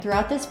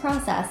Throughout this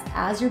process,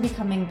 as you're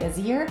becoming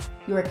busier,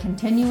 you are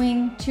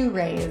continuing to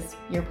raise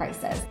your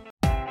prices.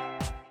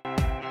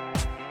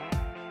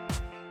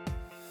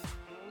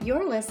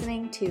 You're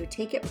listening to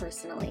Take It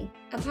Personally,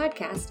 a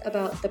podcast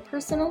about the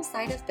personal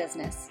side of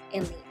business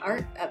and the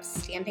art of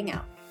standing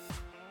out.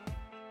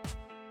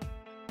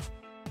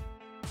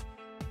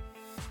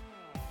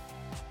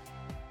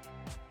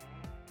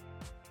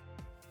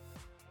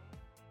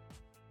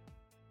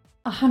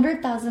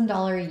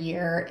 $100,000 a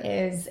year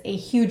is a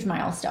huge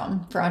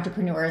milestone for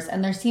entrepreneurs,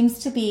 and there seems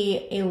to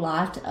be a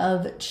lot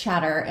of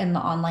chatter in the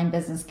online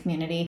business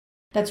community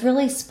that's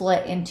really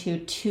split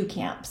into two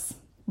camps.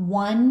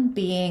 One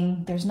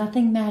being there's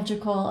nothing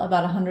magical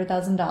about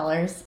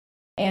 $100,000,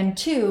 and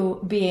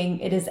two being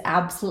it is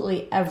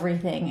absolutely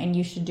everything and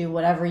you should do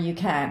whatever you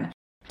can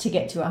to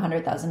get to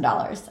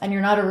 $100,000. And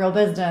you're not a real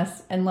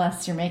business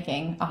unless you're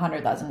making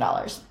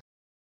 $100,000.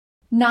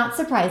 Not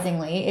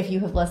surprisingly, if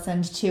you have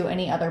listened to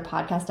any other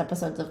podcast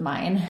episodes of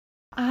mine,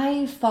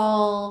 I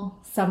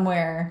fall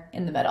somewhere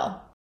in the middle.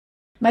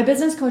 My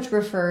business coach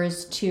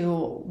refers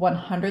to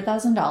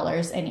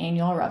 $100,000 in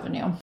annual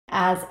revenue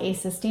as a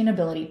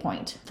sustainability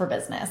point for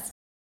business.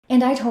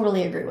 And I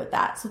totally agree with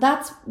that. So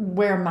that's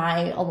where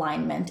my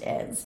alignment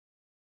is.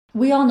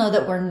 We all know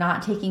that we're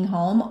not taking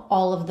home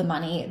all of the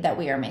money that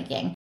we are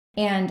making.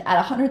 And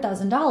at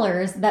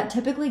 $100,000, that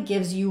typically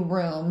gives you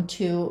room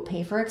to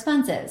pay for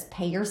expenses,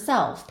 pay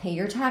yourself, pay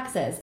your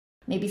taxes,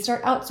 maybe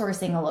start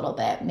outsourcing a little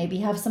bit, maybe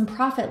have some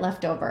profit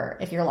left over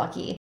if you're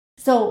lucky.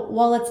 So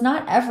while it's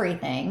not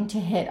everything to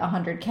hit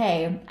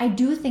 100K, I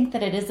do think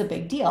that it is a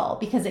big deal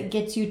because it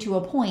gets you to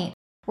a point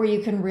where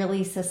you can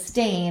really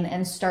sustain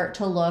and start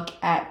to look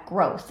at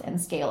growth and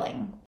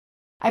scaling.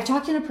 I've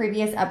talked in a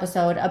previous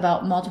episode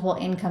about multiple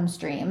income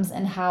streams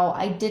and how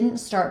I didn't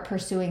start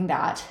pursuing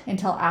that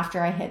until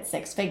after I hit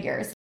six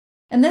figures.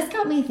 And this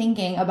got me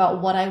thinking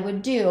about what I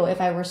would do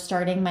if I were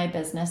starting my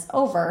business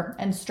over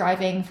and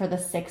striving for the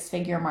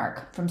six-figure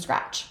mark from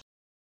scratch.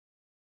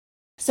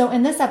 So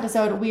in this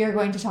episode, we are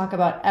going to talk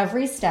about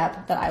every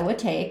step that I would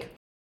take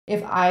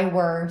if I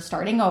were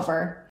starting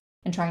over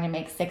and trying to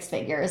make six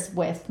figures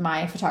with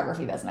my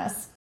photography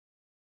business.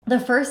 The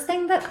first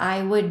thing that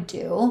I would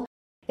do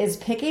is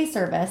pick a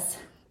service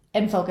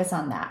and focus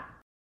on that.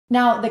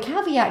 Now, the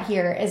caveat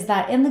here is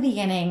that in the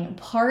beginning,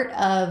 part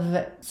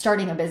of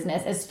starting a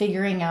business is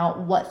figuring out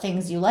what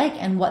things you like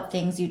and what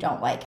things you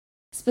don't like.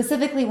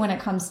 Specifically, when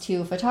it comes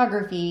to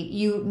photography,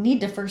 you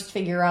need to first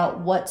figure out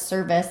what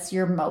service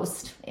you're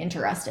most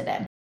interested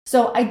in.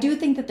 So I do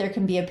think that there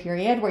can be a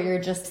period where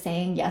you're just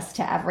saying yes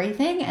to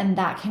everything, and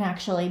that can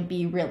actually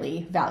be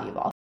really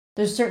valuable.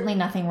 There's certainly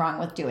nothing wrong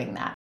with doing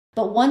that.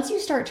 But once you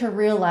start to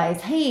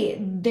realize, hey,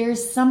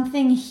 there's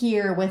something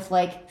here with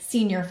like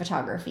senior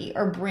photography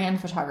or brand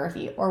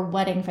photography or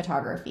wedding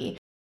photography,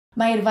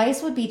 my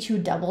advice would be to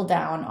double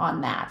down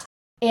on that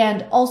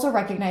and also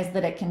recognize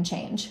that it can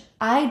change.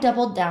 I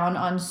doubled down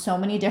on so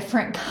many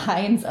different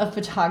kinds of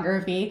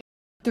photography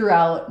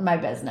throughout my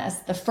business.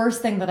 The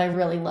first thing that I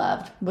really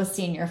loved was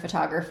senior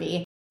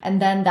photography. And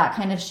then that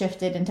kind of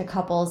shifted into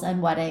couples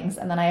and weddings.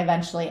 And then I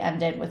eventually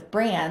ended with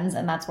brands,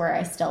 and that's where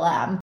I still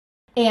am.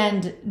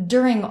 And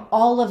during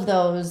all of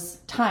those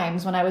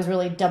times when I was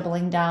really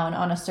doubling down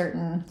on a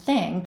certain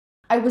thing,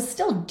 I was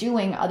still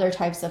doing other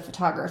types of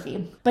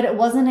photography, but it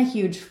wasn't a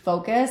huge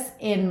focus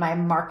in my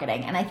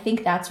marketing. And I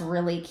think that's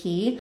really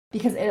key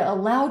because it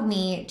allowed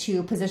me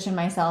to position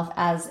myself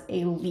as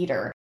a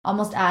leader,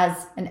 almost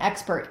as an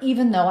expert.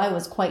 Even though I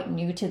was quite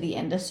new to the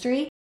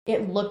industry,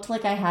 it looked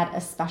like I had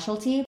a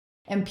specialty,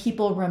 and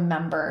people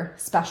remember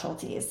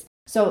specialties.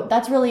 So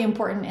that's really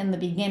important in the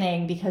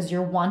beginning because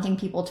you're wanting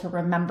people to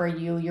remember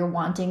you. You're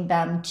wanting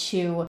them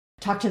to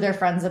talk to their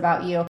friends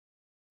about you,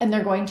 and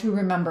they're going to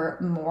remember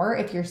more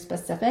if you're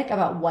specific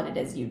about what it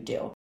is you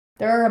do.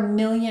 There are a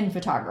million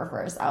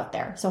photographers out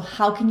there. So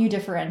how can you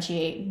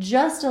differentiate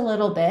just a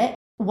little bit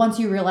once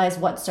you realize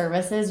what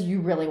services you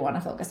really want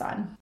to focus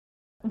on?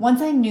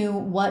 Once I knew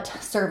what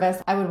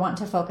service I would want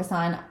to focus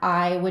on,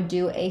 I would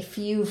do a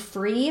few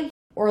free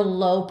or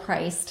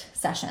low-priced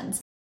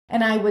sessions.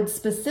 And I would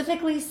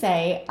specifically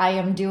say I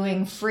am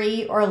doing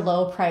free or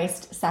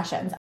low-priced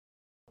sessions.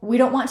 We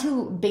don't want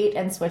to bait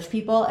and switch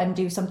people and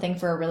do something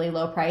for a really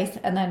low price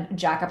and then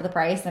jack up the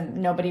price and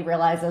nobody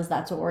realizes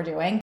that's what we're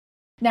doing.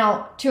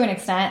 Now, to an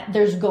extent,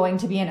 there's going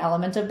to be an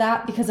element of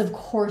that because of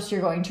course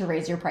you're going to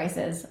raise your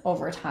prices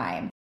over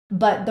time.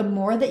 But the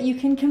more that you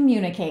can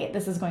communicate,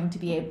 this is going to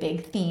be a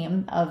big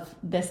theme of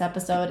this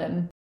episode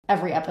and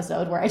every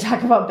episode where I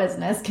talk about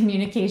business,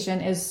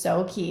 communication is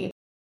so key.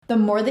 The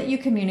more that you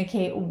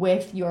communicate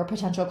with your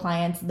potential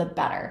clients, the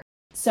better.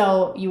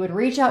 So you would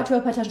reach out to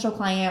a potential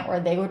client or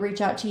they would reach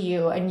out to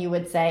you and you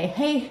would say,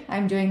 hey,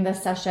 I'm doing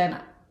this session.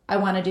 I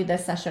want to do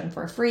this session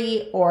for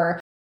free, or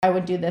I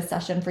would do this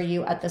session for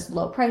you at this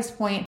low price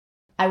point.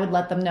 I would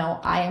let them know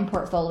I am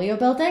portfolio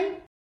building.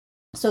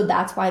 So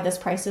that's why this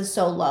price is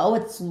so low.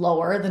 It's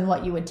lower than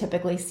what you would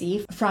typically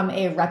see from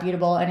a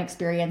reputable and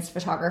experienced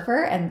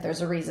photographer. And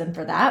there's a reason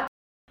for that.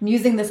 I'm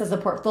using this as a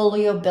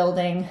portfolio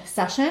building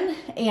session,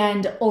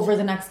 and over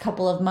the next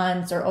couple of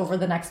months or over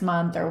the next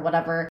month or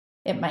whatever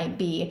it might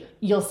be,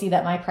 you'll see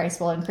that my price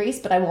will increase,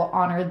 but I will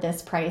honor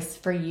this price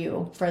for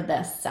you for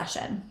this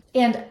session.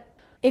 And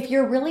if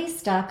you're really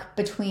stuck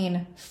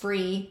between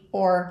free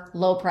or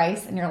low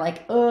price and you're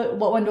like, what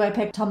one do I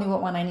pick? Tell me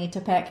what one I need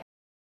to pick.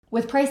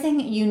 With pricing,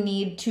 you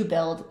need to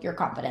build your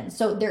confidence.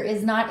 So there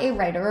is not a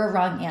right or a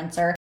wrong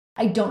answer.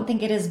 I don't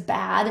think it is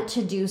bad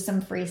to do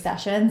some free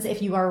sessions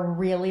if you are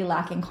really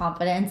lacking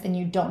confidence and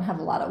you don't have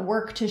a lot of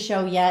work to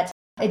show yet.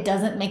 It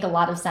doesn't make a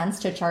lot of sense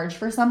to charge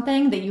for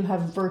something that you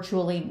have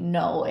virtually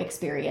no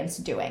experience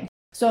doing.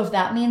 So if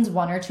that means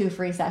 1 or 2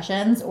 free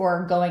sessions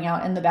or going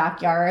out in the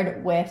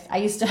backyard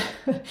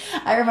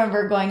I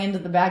remember going into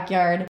the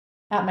backyard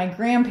at my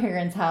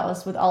grandparents'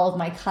 house with all of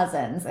my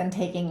cousins and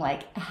taking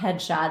like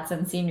headshots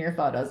and senior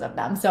photos of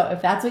them. So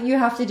if that's what you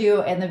have to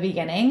do in the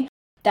beginning,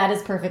 that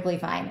is perfectly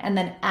fine. And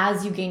then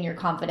as you gain your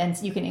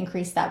confidence, you can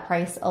increase that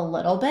price a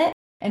little bit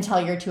until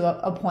you're to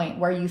a point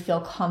where you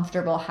feel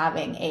comfortable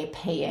having a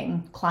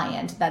paying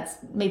client that's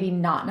maybe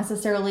not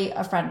necessarily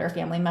a friend or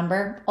family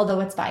member, although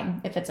it's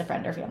fine if it's a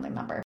friend or family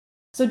member.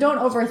 So don't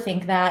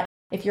overthink that.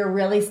 If you're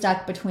really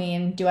stuck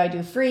between, do I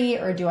do free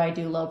or do I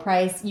do low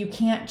price? You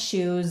can't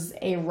choose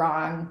a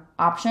wrong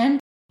option.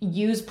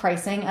 Use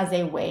pricing as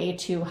a way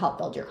to help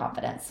build your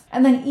confidence.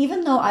 And then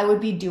even though I would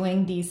be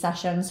doing these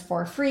sessions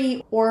for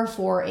free or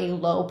for a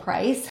low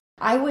price,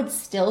 I would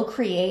still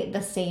create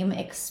the same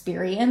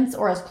experience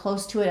or as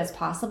close to it as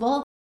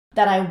possible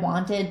that I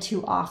wanted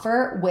to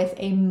offer with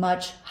a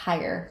much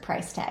higher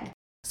price tag.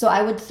 So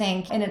I would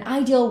think in an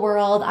ideal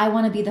world, I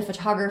want to be the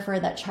photographer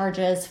that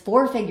charges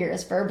 4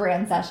 figures for a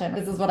brand session.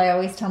 This is what I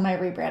always tell my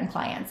rebrand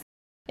clients.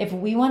 If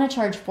we want to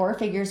charge 4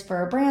 figures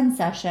for a brand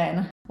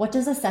session, what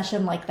does a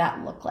session like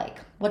that look like?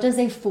 What does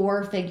a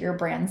 4-figure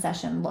brand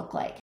session look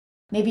like?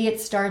 Maybe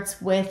it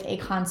starts with a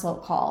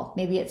consult call.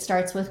 Maybe it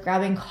starts with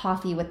grabbing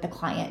coffee with the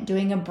client,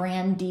 doing a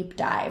brand deep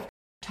dive,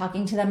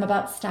 talking to them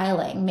about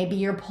styling. Maybe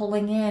you're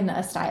pulling in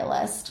a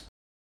stylist.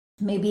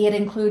 Maybe it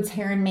includes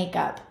hair and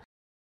makeup.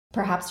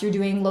 Perhaps you're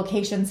doing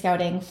location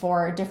scouting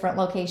for different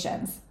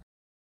locations.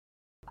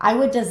 I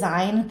would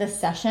design the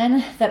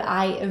session that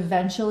I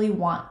eventually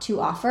want to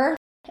offer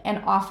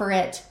and offer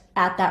it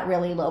at that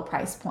really low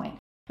price point.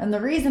 And the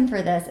reason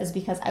for this is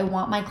because I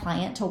want my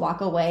client to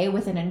walk away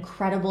with an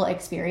incredible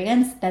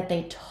experience that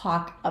they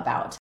talk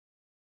about,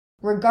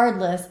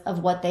 regardless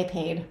of what they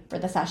paid for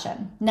the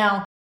session.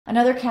 Now,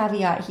 another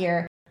caveat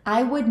here,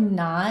 I would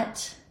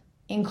not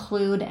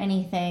include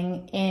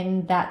anything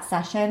in that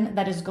session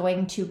that is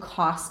going to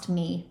cost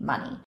me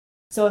money.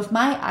 So if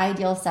my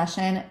ideal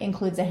session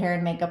includes a hair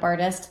and makeup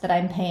artist that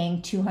I'm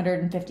paying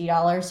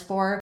 $250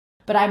 for,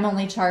 but I'm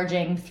only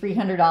charging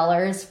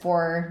 $300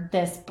 for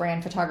this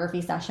brand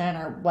photography session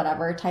or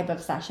whatever type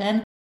of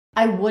session,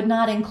 I would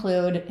not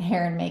include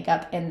hair and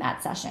makeup in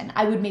that session.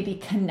 I would maybe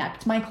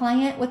connect my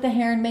client with a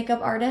hair and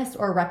makeup artist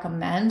or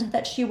recommend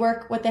that she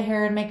work with a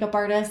hair and makeup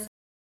artist,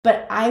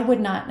 but I would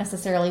not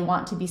necessarily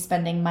want to be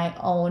spending my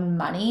own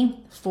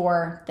money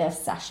for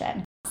this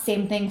session.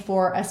 Same thing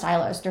for a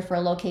stylist or for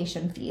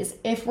location fees.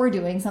 If we're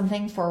doing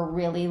something for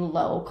really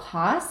low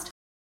cost,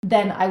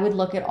 then I would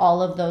look at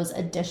all of those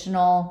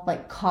additional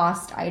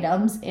cost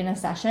items in a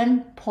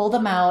session, pull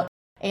them out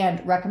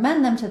and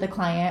recommend them to the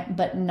client,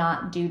 but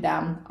not do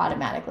them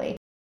automatically.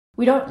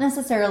 We don't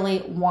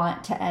necessarily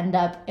want to end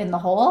up in the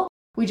hole.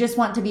 We just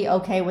want to be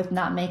okay with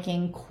not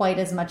making quite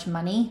as much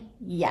money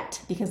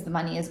yet, because the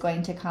money is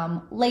going to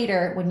come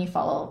later when you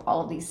follow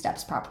all of these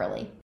steps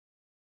properly.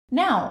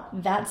 Now,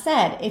 that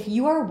said, if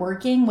you are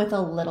working with a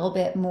little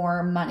bit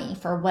more money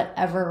for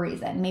whatever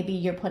reason, maybe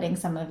you're putting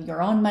some of your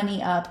own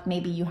money up,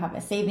 maybe you have a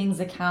savings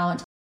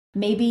account,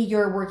 maybe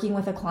you're working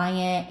with a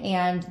client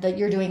and that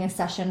you're doing a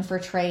session for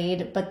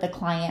trade, but the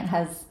client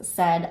has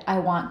said, I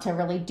want to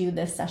really do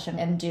this session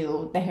and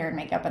do the hair and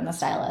makeup and the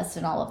stylist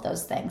and all of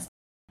those things.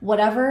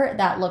 Whatever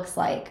that looks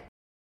like,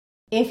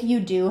 if you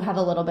do have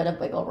a little bit of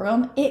wiggle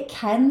room, it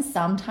can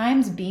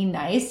sometimes be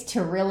nice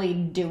to really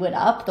do it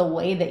up the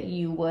way that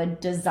you would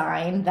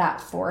design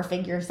that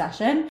 4-figure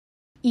session,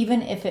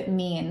 even if it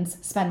means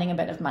spending a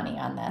bit of money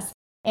on this.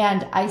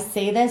 And I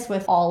say this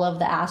with all of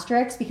the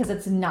asterisks because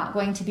it's not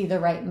going to be the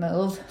right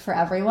move for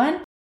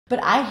everyone.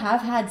 But I have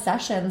had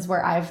sessions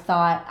where I've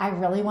thought, I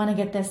really want to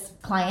get this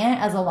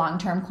client as a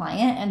long-term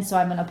client. And so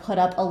I'm going to put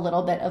up a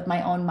little bit of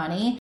my own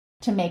money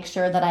to make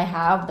sure that I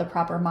have the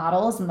proper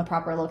models and the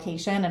proper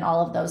location and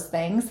all of those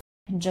things,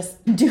 and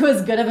just do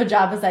as good of a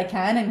job as I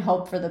can and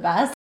hope for the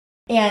best.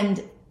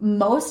 And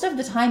most of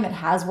the time it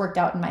has worked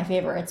out in my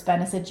favor. It's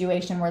been a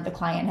situation where the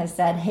client has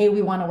said, hey,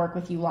 we want to work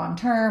with you long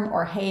term,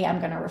 or hey, I'm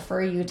going to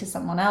refer you to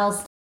someone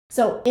else.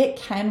 So it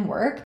can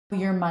work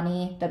your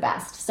money the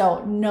best.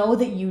 So know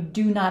that you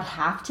do not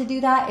have to do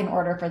that in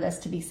order for this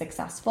to be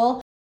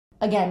successful.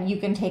 Again, you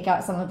can take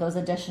out some of those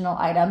additional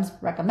items,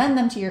 recommend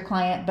them to your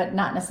client, but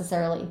not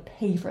necessarily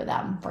pay for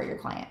them for your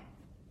client.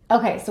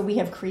 okay, so we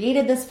have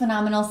created this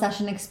phenomenal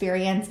session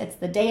experience. It's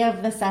the day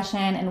of the session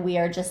and we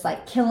are just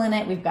like killing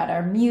it. We've got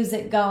our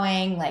music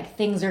going, like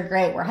things are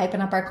great. We're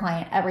hyping up our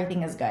client.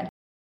 Everything is good.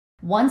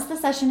 Once the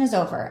session is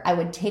over, I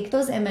would take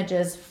those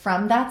images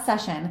from that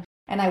session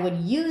and I would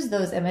use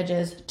those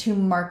images to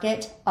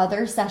market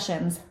other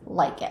sessions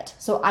like it.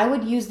 So I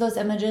would use those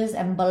images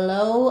and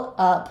blow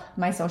up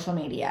my social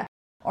media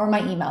or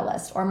my email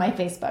list or my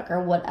Facebook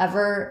or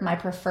whatever my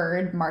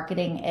preferred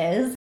marketing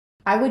is.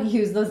 I would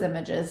use those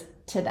images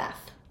to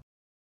death.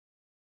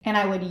 And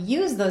I would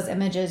use those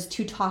images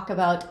to talk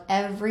about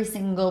every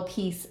single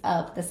piece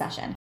of the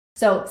session.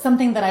 So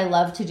something that I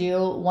love to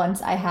do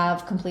once I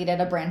have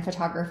completed a brand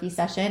photography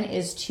session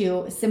is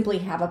to simply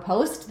have a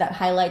post that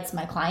highlights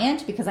my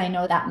client because I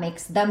know that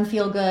makes them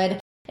feel good.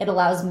 It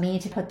allows me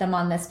to put them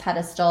on this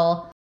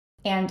pedestal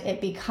and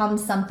it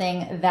becomes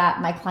something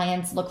that my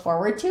clients look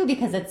forward to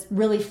because it's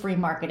really free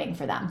marketing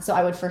for them. So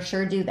I would for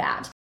sure do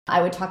that.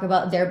 I would talk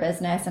about their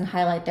business and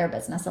highlight their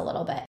business a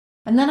little bit.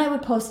 And then I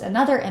would post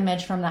another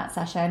image from that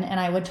session and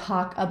I would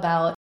talk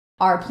about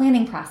our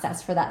planning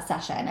process for that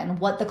session and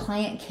what the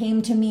client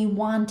came to me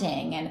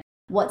wanting and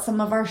what some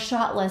of our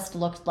shot list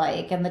looked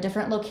like and the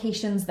different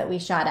locations that we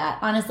shot at.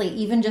 Honestly,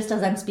 even just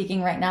as I'm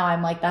speaking right now,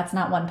 I'm like, that's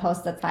not one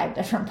post, that's 5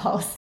 different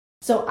posts.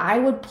 So I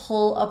would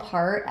pull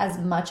apart as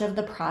much of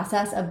the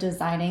process of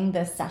designing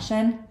this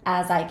session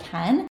as I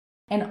can,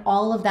 and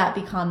all of that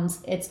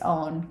becomes its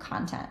own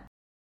content.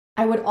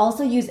 I would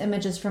also use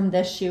images from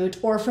this shoot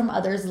or from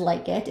others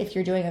like it if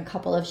you're doing a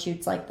couple of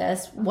shoots like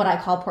this, what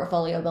I call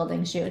portfolio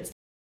building shoots.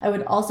 I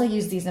would also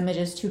use these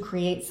images to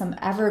create some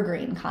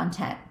evergreen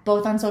content,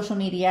 both on social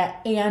media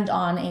and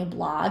on a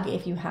blog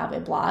if you have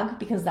a blog,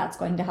 because that's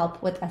going to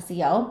help with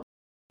SEO.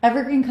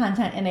 Evergreen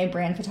content in a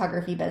brand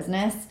photography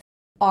business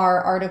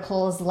are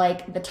articles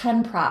like the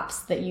 10 props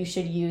that you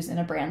should use in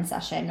a brand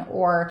session,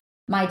 or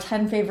my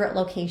 10 favorite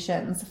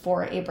locations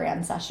for a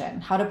brand session,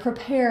 how to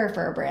prepare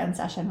for a brand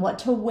session, what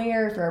to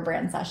wear for a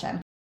brand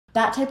session.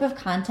 That type of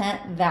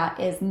content that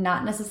is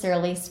not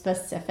necessarily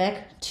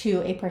specific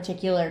to a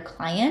particular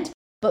client,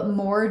 but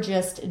more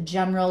just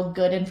general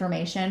good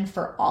information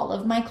for all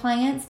of my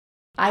clients,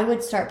 I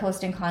would start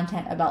posting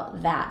content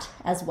about that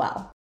as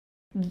well.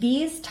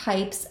 These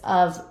types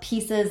of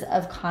pieces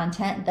of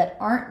content that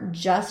aren't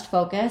just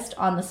focused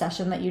on the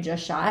session that you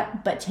just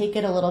shot, but take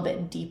it a little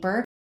bit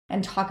deeper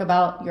and talk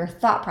about your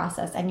thought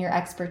process and your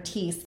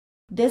expertise.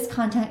 This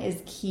content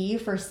is key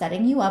for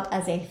setting you up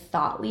as a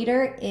thought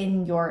leader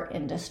in your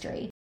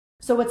industry.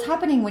 So what's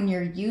happening when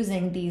you're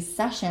using these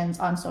sessions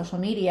on social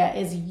media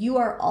is you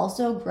are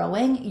also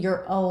growing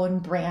your own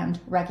brand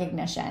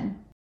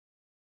recognition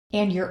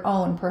and your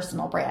own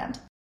personal brand.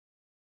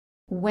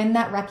 When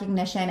that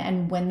recognition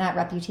and when that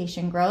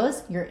reputation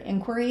grows, your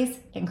inquiries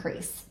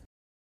increase.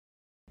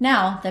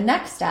 Now, the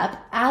next step,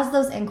 as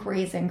those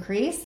inquiries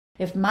increase,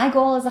 if my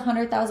goal is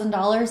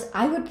 $100,000,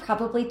 I would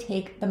probably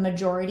take the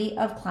majority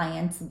of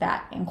clients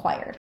that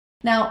inquired.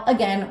 Now,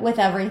 again, with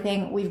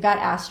everything, we've got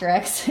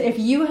asterisks. If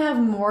you have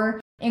more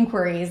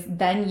inquiries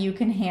than you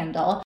can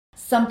handle,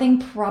 something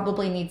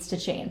probably needs to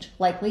change.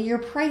 Likely your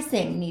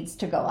pricing needs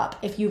to go up.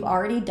 If you've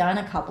already done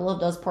a couple of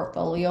those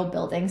portfolio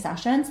building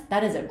sessions,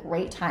 that is a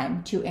great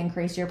time to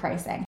increase your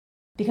pricing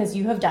because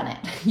you have done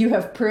it. You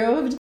have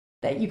proved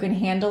that you can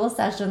handle a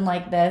session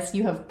like this.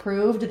 You have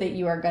proved that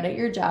you are good at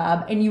your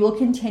job, and you will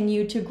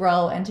continue to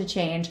grow and to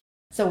change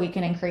so we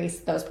can increase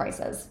those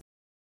prices.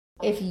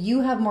 If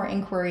you have more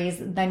inquiries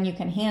than you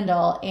can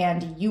handle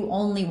and you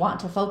only want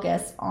to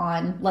focus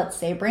on, let's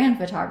say, brand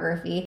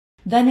photography,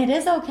 then it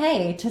is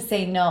okay to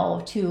say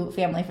no to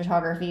family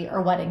photography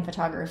or wedding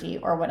photography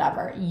or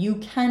whatever. You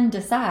can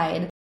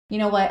decide, you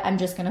know what, I'm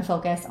just going to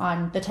focus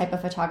on the type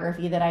of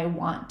photography that I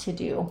want to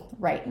do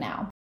right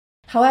now.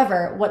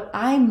 However, what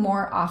I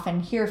more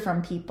often hear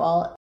from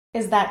people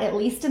is that at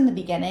least in the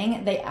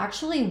beginning, they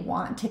actually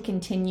want to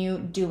continue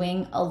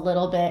doing a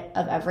little bit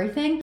of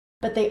everything,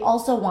 but they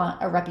also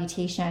want a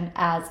reputation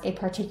as a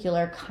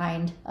particular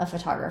kind of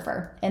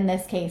photographer, in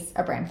this case,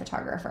 a brand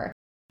photographer.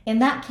 In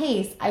that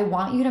case, I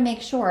want you to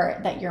make sure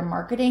that your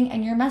marketing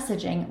and your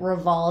messaging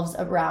revolves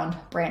around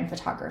brand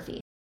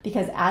photography,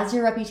 because as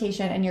your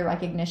reputation and your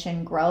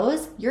recognition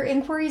grows, your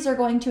inquiries are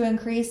going to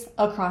increase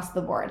across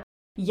the board.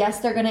 Yes,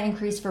 they're going to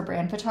increase for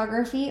brand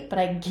photography, but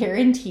I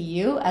guarantee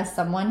you, as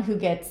someone who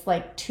gets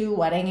like 2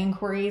 wedding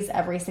inquiries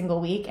every single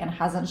week and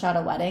hasn't shot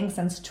a wedding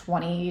since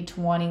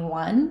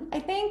 2021, I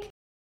think,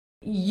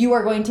 you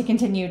are going to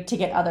continue to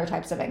get other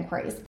types of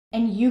inquiries.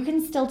 And you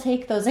can still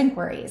take those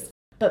inquiries,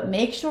 but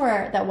make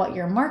sure that what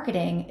you're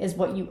marketing is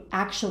what you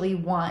actually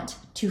want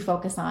to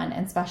focus on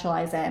and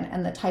specialize in,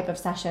 and the type of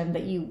session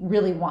that you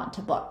really want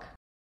to book.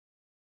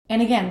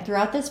 And again,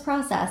 throughout this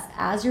process,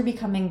 as you're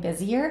becoming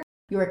busier,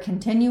 you are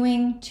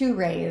continuing to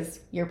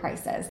raise your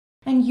prices.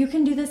 And you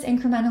can do this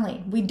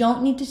incrementally. We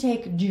don't need to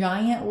take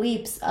giant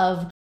leaps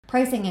of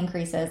pricing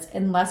increases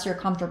unless you're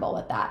comfortable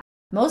with that.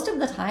 Most of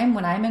the time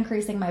when I'm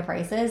increasing my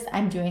prices,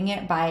 I'm doing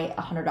it by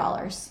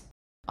 $100,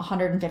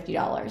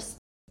 $150,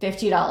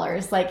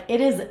 $50. Like, it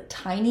is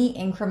tiny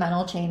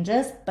incremental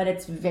changes, but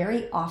it's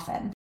very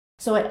often.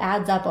 So it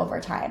adds up over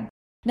time.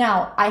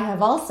 Now, I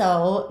have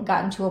also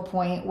gotten to a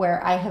point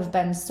where I have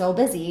been so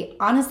busy,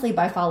 honestly,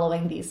 by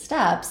following these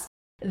steps,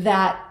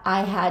 that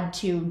I had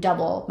to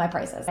double my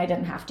prices. I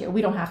didn't have to.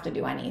 We don't have to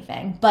do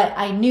anything. But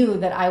I knew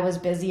that I was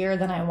busier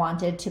than I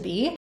wanted to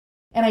be.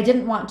 And I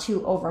didn't want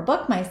to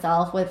overbook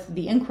myself with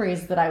the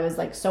inquiries that I was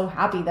like so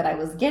happy that I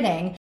was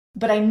getting.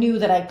 But I knew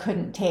that I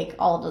couldn't take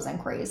all of those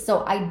inquiries.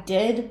 So I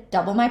did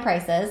double my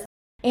prices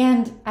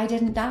and I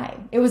didn't die.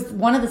 It was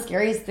one of the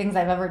scariest things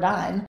I've ever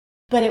done,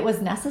 but it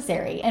was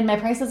necessary. And my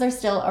prices are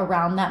still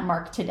around that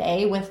mark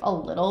today with a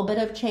little bit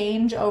of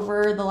change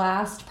over the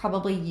last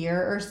probably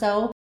year or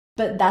so.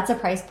 But that's a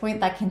price point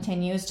that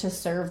continues to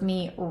serve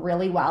me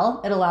really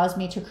well. It allows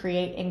me to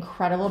create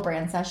incredible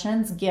brand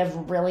sessions,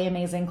 give really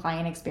amazing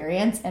client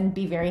experience, and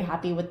be very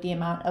happy with the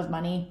amount of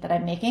money that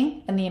I'm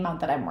making and the amount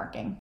that I'm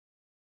working.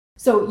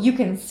 So you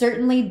can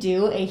certainly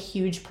do a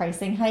huge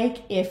pricing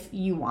hike if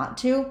you want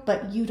to,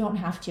 but you don't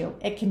have to.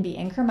 It can be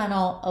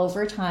incremental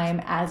over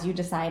time as you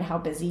decide how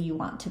busy you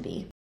want to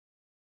be.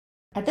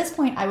 At this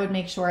point, I would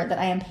make sure that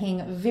I am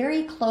paying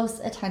very close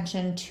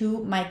attention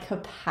to my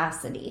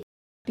capacity,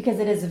 because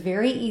it is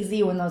very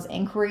easy when those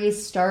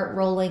inquiries start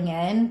rolling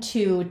in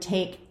to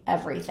take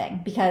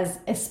everything. Because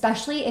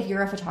especially if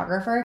you're a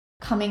photographer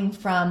coming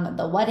from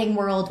the wedding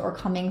world or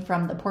coming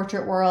from the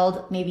portrait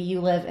world, maybe you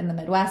live in the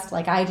Midwest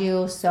like I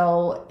do,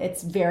 so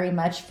it's very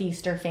much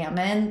feast or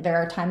famine. There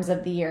are times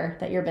of the year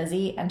that you're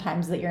busy and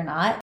times that you're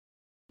not.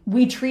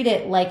 We treat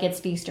it like it's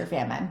feast or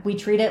famine. We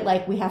treat it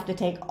like we have to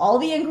take all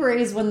the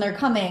inquiries when they're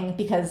coming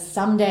because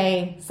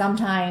someday,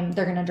 sometime,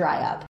 they're going to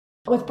dry up.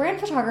 With brand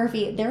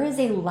photography, there is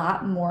a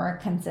lot more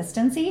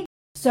consistency.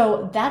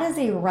 So that is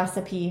a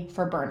recipe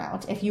for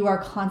burnout if you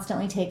are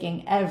constantly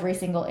taking every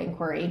single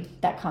inquiry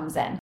that comes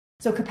in.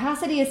 So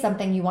capacity is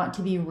something you want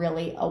to be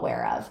really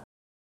aware of.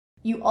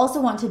 You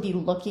also want to be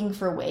looking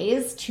for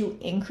ways to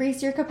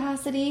increase your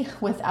capacity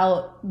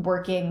without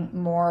working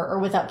more or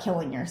without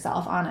killing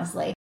yourself,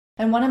 honestly.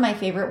 And one of my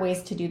favorite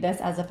ways to do this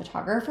as a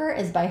photographer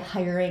is by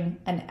hiring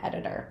an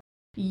editor.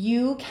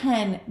 You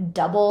can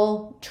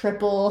double,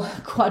 triple,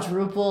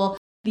 quadruple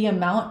the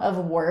amount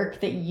of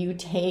work that you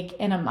take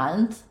in a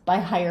month by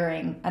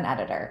hiring an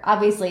editor.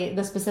 Obviously,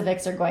 the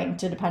specifics are going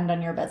to depend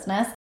on your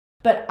business,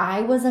 but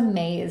I was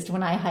amazed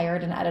when I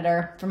hired an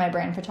editor for my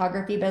brand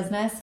photography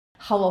business,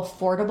 how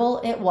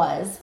affordable it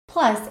was.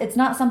 Plus, it's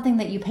not something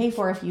that you pay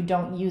for if you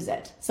don't use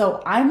it.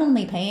 So I'm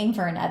only paying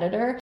for an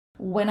editor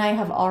when I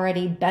have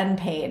already been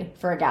paid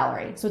for a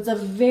gallery. So it's a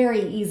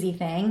very easy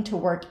thing to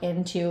work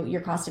into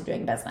your cost of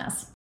doing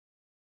business.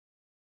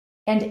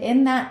 And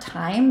in that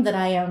time that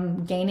I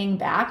am gaining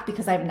back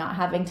because I'm not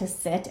having to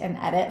sit and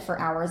edit for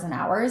hours and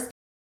hours,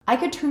 I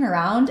could turn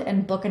around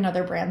and book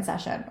another brand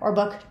session or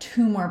book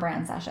 2 more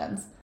brand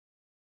sessions.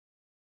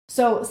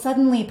 So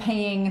suddenly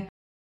paying,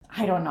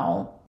 I don't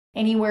know,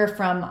 anywhere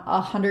from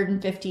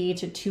 $150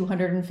 to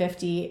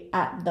 $250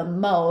 at the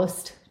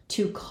most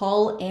to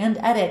call and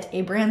edit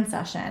a brand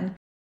session,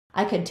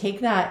 I could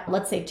take that,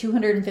 let's say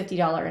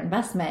 $250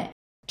 investment,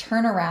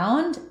 turn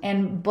around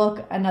and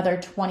book another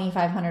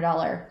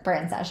 $2,500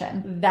 brand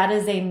session. That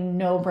is a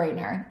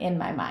no-brainer in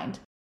my mind.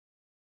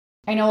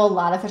 I know a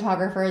lot of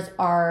photographers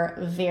are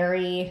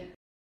very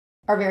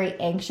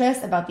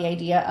anxious about the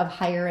idea of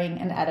hiring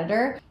an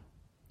editor.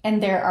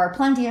 And there are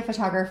plenty of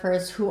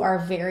photographers who are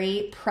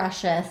very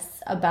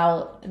precious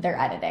about their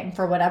editing.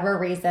 For whatever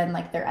reason,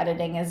 like their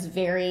editing is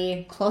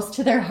very close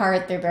to their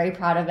heart. They're very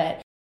proud of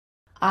it.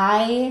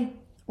 I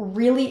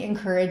really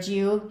encourage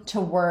you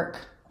to work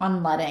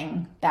on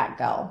letting that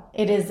go.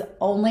 It is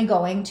only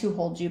going to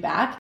hold you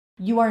back.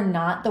 You are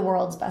not the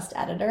world's best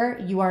editor.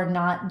 You are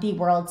not the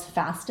world's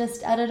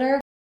fastest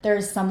editor.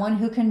 There's someone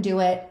who can do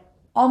it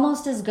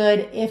almost as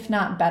good, if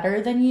not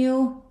better than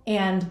you,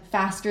 and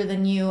faster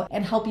than you,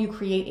 and help you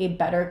create a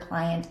better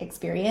client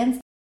experience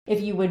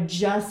if you would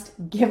just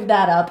give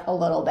that up a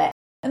little bit.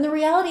 And the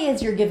reality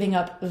is you're giving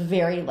up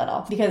very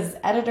little because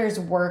editors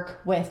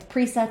work with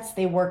presets.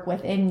 They work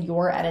within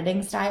your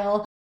editing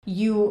style.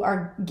 You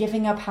are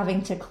giving up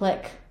having to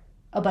click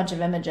a bunch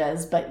of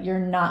images, but you're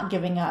not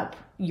giving up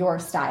your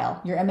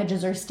style. Your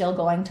images are still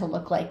going to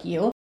look like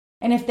you.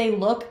 And if they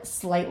look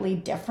slightly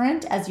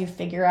different as you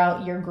figure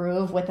out your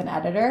groove with an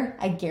editor,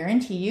 I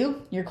guarantee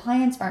you, your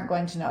clients aren't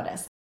going to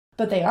notice.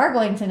 But they are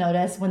going to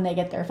notice when they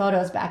get their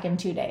photos back in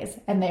 2 days,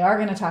 and they are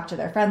going to talk to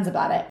their friends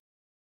about it.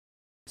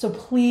 So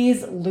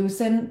please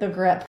loosen the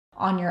grip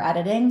on your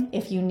editing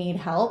if you need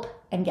help,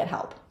 and get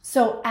help.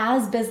 So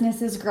as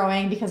business is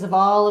growing, because of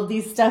all of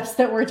these steps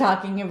that we're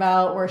talking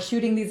about, we're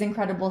shooting these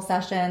incredible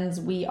sessions,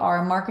 we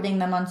are marketing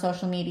them on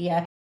social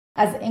media.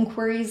 As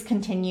inquiries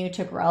continue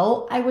to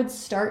grow, I would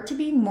start to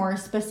be more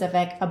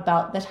specific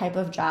about the type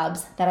of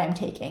jobs that I'm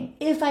taking,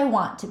 if I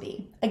want to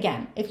be.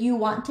 Again, if you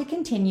want to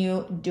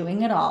continue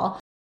doing it all,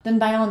 then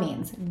by all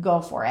means,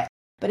 go for it.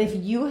 But if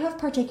you have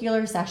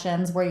particular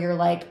sessions where you're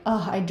like,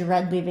 oh, I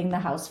dread leaving the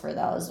house for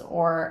those,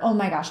 or oh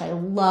my gosh, I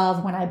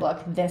love when I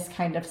book this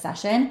kind of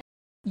session,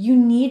 you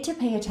need to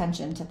pay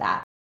attention to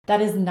that.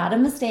 That is not a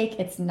mistake.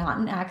 It's not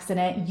an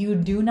accident. You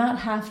do not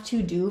have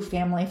to do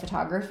family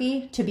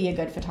photography to be a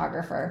good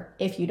photographer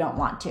if you don't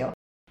want to.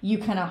 You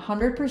can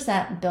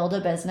 100% build a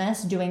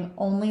business doing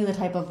only the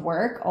type of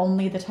work,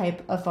 only the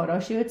type of photo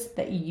shoots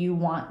that you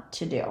want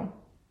to do.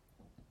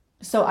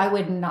 So I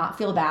would not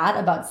feel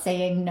bad about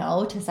saying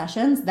no to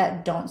sessions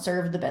that don't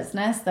serve the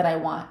business that I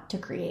want to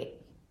create.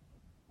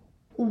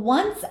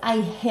 Once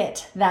I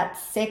hit that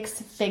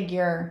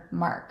 6-figure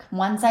mark,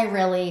 once I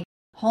really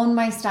hone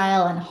my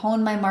style and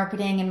hone my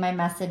marketing and my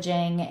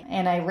messaging,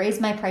 and I raise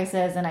my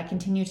prices and I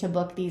continue to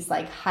book these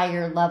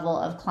higher level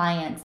of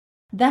clients,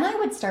 then I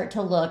would start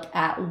to look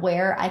at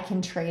where I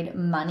can trade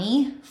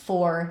money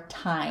for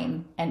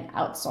time and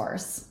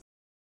outsource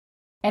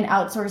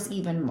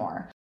even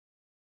more.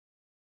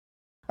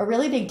 A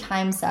really big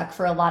time suck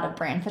for a lot of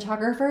brand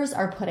photographers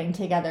are putting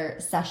together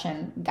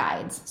session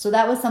guides. So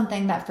that was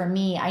something that for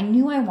me, I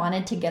knew I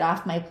wanted to get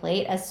off my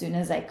plate as soon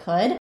as I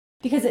could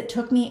because it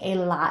took me a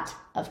lot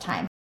of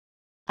time.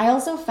 I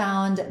also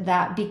found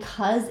that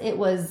because it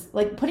was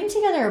putting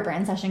together a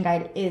brand session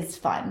guide is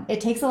fun. It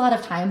takes a lot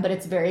of time, but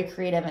it's very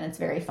creative and it's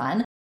very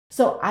fun.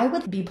 So I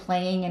would be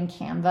playing in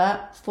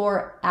Canva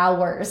for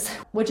hours,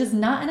 which is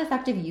not an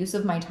effective use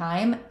of my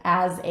time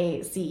as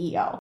a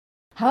CEO.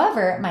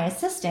 However, my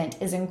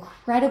assistant is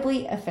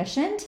incredibly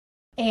efficient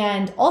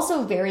and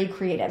also very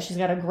creative. She's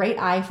got a great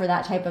eye for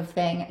that type of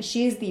thing.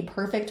 She's the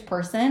perfect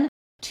person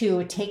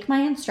to take my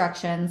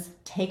instructions,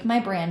 take my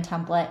brand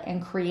template,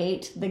 and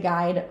create the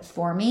guide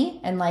for me.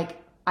 And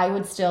I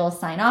would still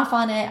sign off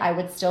on it. I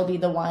would still be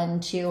the one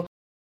to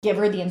give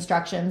her the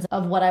instructions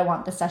of what I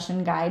want the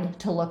session guide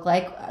to look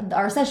like.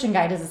 Our session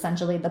guide is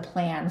essentially the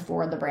plan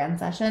for the brand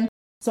session.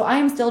 So I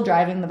am still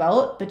driving the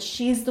boat, but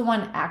she's the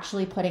one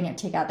actually putting it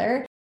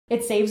together.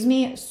 It saves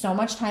me so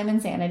much time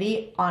and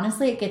sanity.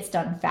 Honestly, it gets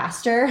done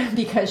faster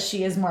because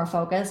she is more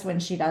focused when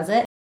she does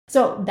it.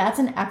 So that's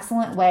an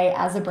excellent way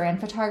as a brand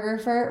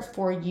photographer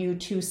for you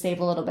to save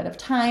a little bit of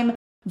time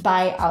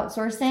by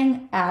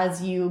outsourcing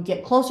as you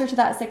get closer to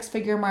that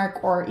 6-figure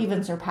mark or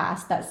even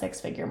surpass that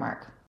 6-figure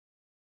mark.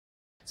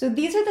 So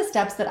these are the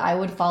steps that I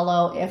would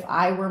follow if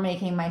I were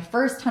making my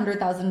first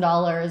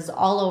 $100,000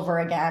 all over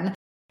again.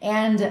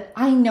 And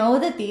I know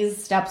that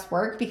these steps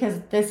work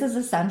because this is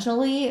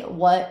essentially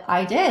what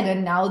I did.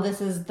 And now this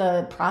is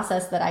the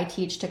process that I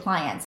teach to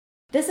clients.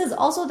 This is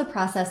also the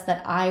process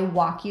that I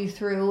walk you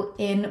through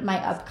in my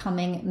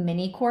upcoming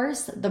mini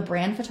course, the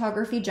Brand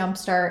Photography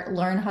Jumpstart,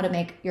 Learn How to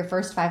Make Your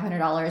First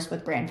 $500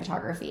 with Brand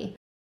Photography.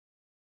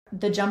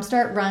 The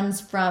Jumpstart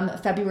runs from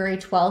February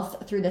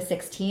 12th through the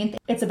 16th.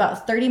 It's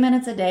about 30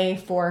 minutes a day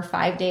for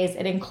 5 days.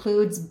 It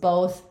includes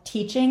both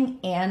teaching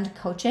and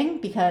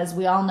coaching because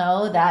we all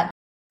know that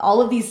all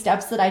of these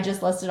steps that I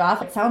just listed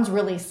off, it sounds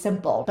really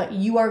simple, but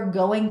you are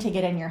going to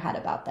get in your head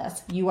about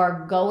this. You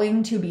are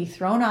going to be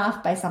thrown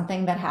off by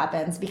something that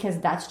happens because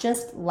that's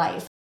just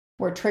life.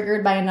 We're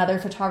triggered by another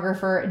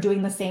photographer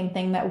doing the same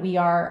thing that we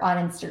are on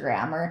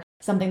Instagram or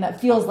something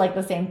that feels like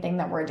the same thing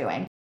that we're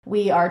doing.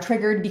 We are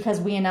triggered because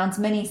we announce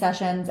mini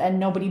sessions and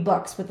nobody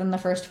books within the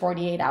first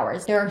 48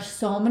 hours. There are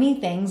so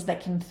many things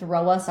that can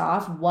throw us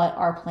off what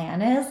our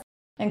plan is.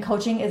 And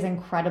coaching is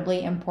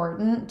incredibly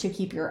important to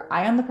keep your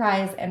eye on the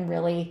prize and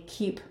really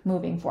keep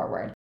moving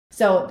forward.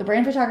 So the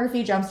Brand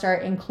Photography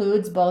Jumpstart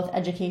includes both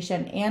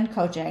education and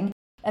coaching.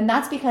 And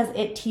that's because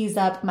it tees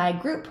up my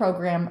group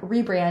program,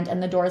 Rebrand,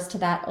 and the doors to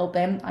that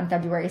open on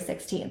February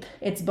 16th.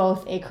 It's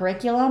both a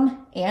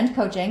curriculum and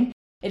coaching.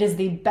 It is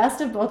the best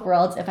of both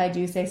worlds, if I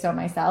do say so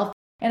myself.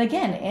 And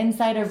again,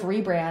 inside of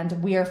Rebrand,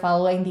 we are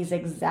following these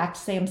exact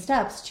same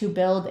steps to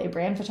build a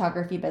brand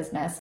photography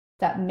business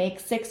that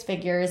makes 6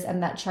 figures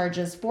and that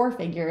charges 4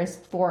 figures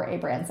for a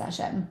brand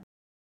session.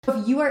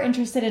 If you are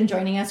interested in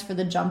joining us for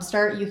the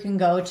Jumpstart, you can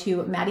go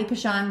to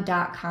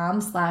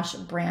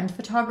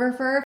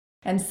maddiepichon.com/brandphotographer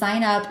and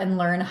sign up and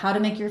learn how to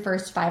make your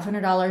first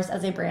 $500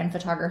 as a brand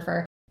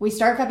photographer. We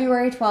start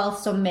February 12th,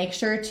 so make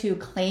sure to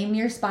claim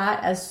your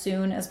spot as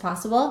soon as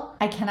possible.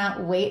 I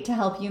cannot wait to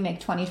help you make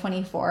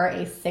 2024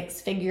 a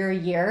 6-figure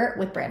year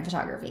with brand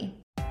photography.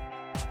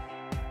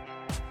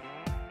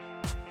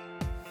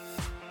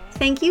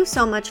 Thank you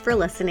so much for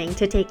listening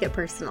to Take It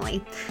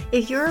Personally.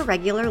 If you're a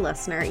regular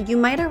listener, you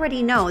might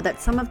already know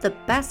that some of the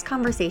best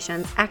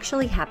conversations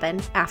actually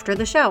happen after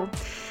the show.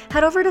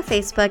 Head over to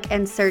Facebook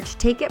and search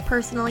Take It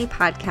Personally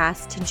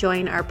Podcast to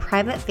join our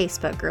private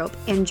Facebook group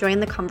and join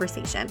the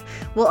conversation.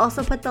 We'll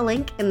also put the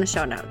link in the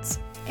show notes.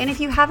 And if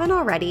you haven't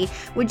already,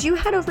 would you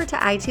head over to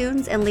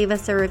iTunes and leave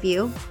us a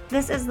review?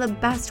 This is the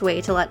best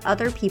way to let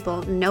other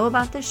people know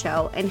about the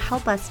show and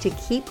help us to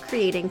keep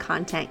creating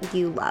content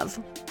you love.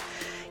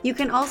 You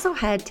can also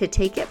head to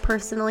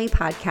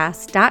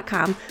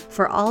takeitpersonallypodcast.com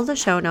for all the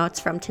show notes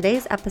from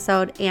today's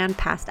episode and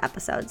past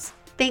episodes.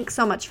 Thanks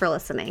so much for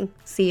listening.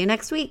 See you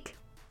next week.